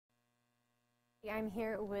I'm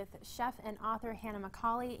here with chef and author Hannah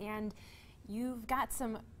McCauley, and you've got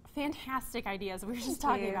some fantastic ideas. We were just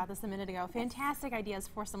talking about this a minute ago. Fantastic ideas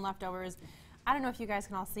for some leftovers. I don't know if you guys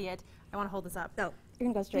can all see it. I want to hold this up. No,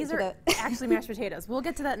 you're going to go straight to the... These are actually mashed potatoes. We'll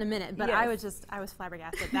get to that in a minute, but yes. I was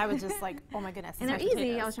flabbergasted. I was just like, oh my goodness. And they're easy.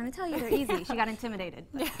 Potatoes. I was trying to tell you, they're easy. She got intimidated.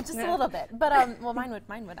 Yeah, just a little bit. But, well, mine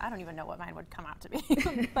would, I don't even know what mine would come out to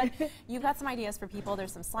be. But you've got some ideas for people.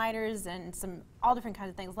 There's some sliders and all different kinds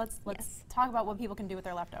of things. Let's talk about what people can do with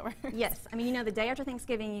their leftovers. Yes. I mean, you know, the day after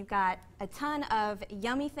Thanksgiving, you've got a ton of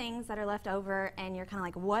yummy things that are left over, and you're kind of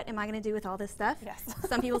like, what am I going to do with all this stuff? Yes.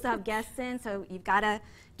 Some people still have guests in, so you've got to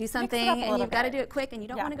do something, and you've got to do it quick, and you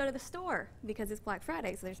don't want to go to the store because it's Black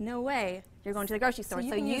Friday, so there's no way you're going to the grocery store. So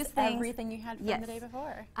you can use everything you had from the day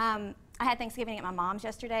before. I had Thanksgiving at my mom's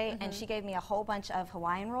yesterday, and she gave me a whole bunch of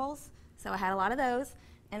Hawaiian rolls, so I had a lot of those.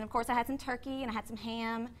 And of course, I had some turkey, and I had some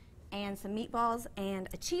ham, and some meatballs, and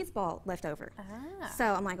a cheese ball left over. So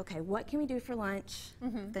I'm like, okay, what can we do for lunch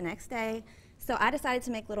the next day? So I decided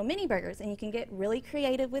to make little mini burgers, and you can get really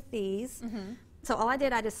creative with these. So all I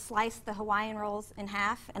did, I just sliced the Hawaiian rolls in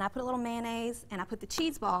half, and I put a little mayonnaise, and I put the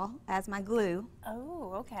cheese ball as my glue.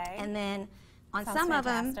 Oh, okay. And then on some of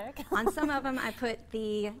them, I put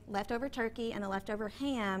the leftover turkey and the leftover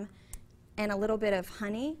ham, and a little bit of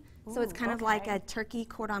honey. Ooh, so it's kind of like a turkey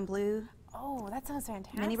cordon bleu. Oh, that sounds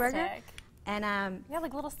fantastic. Mini burger. And yeah,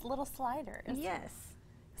 like little sliders. Yes.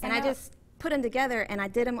 And I just put them together, and I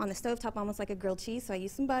did them on the stovetop almost like a grilled cheese. So I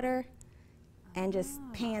used some butter and just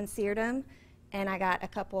pan seared them. And I got a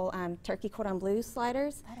couple turkey cordon bleu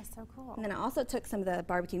sliders. That is so cool. And then I also took some of the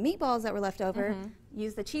barbecue meatballs that were left over,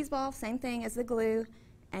 used the cheese ball, same thing as the glue,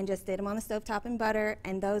 and just did them on the stovetop in butter.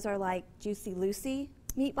 And those are like Juicy Lucy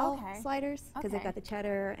meatball sliders because they've got the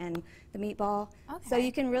cheddar and the meatball. So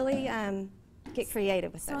you can really get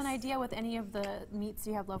creative with those. So an idea with any of the meats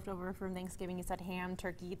you have left over from Thanksgiving, you said ham,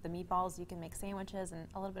 turkey, the meatballs, you can make sandwiches and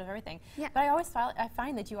a little bit of everything. Yeah. But I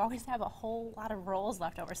find that you always have a whole lot of rolls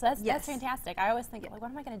left over. So that's fantastic. I always think, like,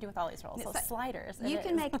 what am I going to do with all these rolls? So sliders. You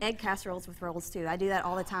can make egg casseroles with rolls too. I do that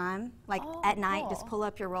all the time. Like at night, just pull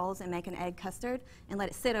up your rolls and make an egg custard and let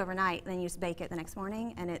it sit overnight. Then you just bake it the next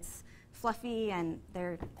morning, and it's fluffy, and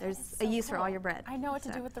there's a use for all your bread. I know what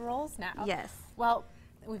to do with the rolls now. Yes. Well,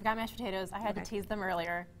 we've got mashed potatoes. I had to tease them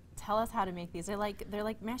earlier. Tell us how to make these. They're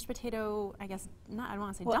like mashed potato, I guess, I don't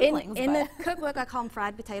want to say dumplings. In the cookbook, I call them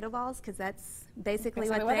fried potato balls because that's basically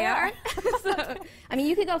what they are. So, I mean,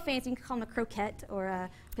 you could go fancy. You can call them a croquette or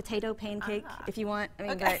a potato pancake if you want. I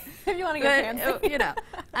mean, but if you want to get fancy. You know,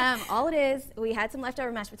 all it is, we had some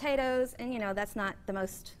leftover mashed potatoes, and you know, that's not the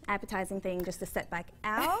most appetizing thing just to set back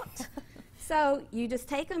out. So you just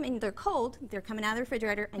take them, and they're cold. They're coming out of the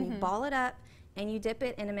refrigerator, and you ball it up, and you dip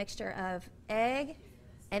it in a mixture of egg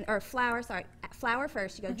or flour. Sorry, flour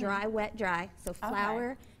first. You go dry, wet, dry. So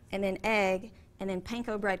flour, and then egg, and then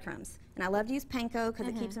panko breadcrumbs. And I love to use panko because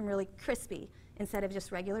it keeps them really crispy instead of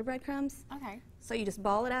just regular breadcrumbs. So you just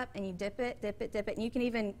ball it up, and you dip it, dip it, dip it. And you can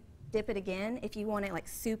even dip it again if you want it like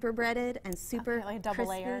super breaded and super like a double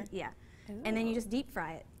layer. Yeah. Ooh. And then you just deep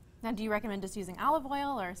fry it. Now, do you recommend just using olive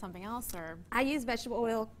oil or something else? Or I use vegetable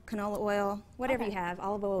oil, canola oil, whatever you have.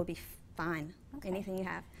 Olive oil will be fine. Anything you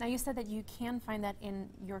have. Now, you said that you can find that in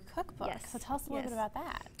your cookbook. Yes. So tell us a little bit about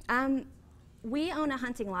that. We own a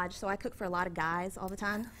hunting lodge, so I cook for a lot of guys all the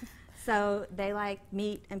time. So they like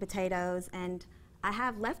meat and potatoes, and I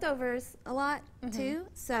have leftovers a lot too.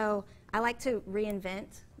 So I like to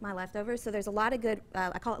reinvent my leftovers. So there's a lot of good,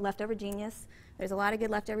 I call it Leftover Genius. There's a lot of good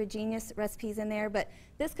Leftover Genius recipes in there, but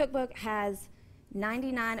this cookbook has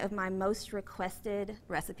 99 of my most requested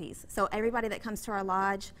recipes. So everybody that comes to our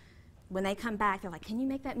lodge, when they come back, they're like, can you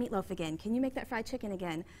make that meatloaf again? Can you make that fried chicken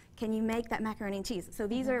again? Can you make that macaroni and cheese? So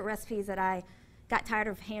these are recipes that I got tired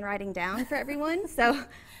of handwriting down for everyone, so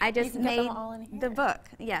I just made the book.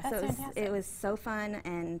 Yeah, so it was so fun,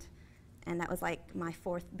 and that was like my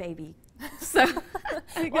fourth baby. So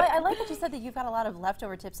well, I like that you said that you've got a lot of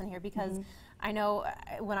leftover tips in here, because I know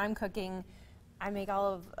when I'm cooking, I make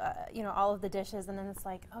all of the dishes, and then it's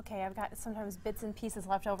like, okay, I've got sometimes bits and pieces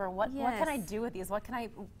left over. What can I do with these? What can I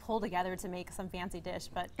pull together to make some fancy dish?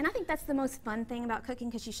 And I think that's the most fun thing about cooking,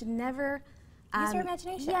 because you should never use your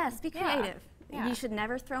imagination. Yes, be creative. You should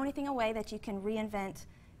never throw anything away that you can reinvent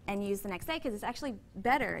and use the next day, because it's actually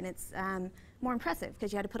better, and it's more impressive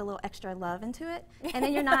because you had to put a little extra love into it, and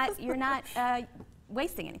then you're not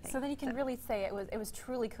wasting anything. So then you can really say it was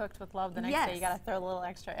truly cooked with love the next day. You got to throw a little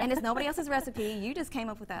extra in. And it's nobody else's recipe. You just came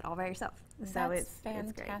up with that all by yourself. So it's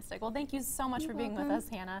fantastic. It's great. Well, thank you so much for being with us,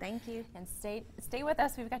 Hannah. Thank you. And stay with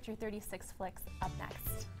us. We've got your 36 flicks up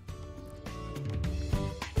next.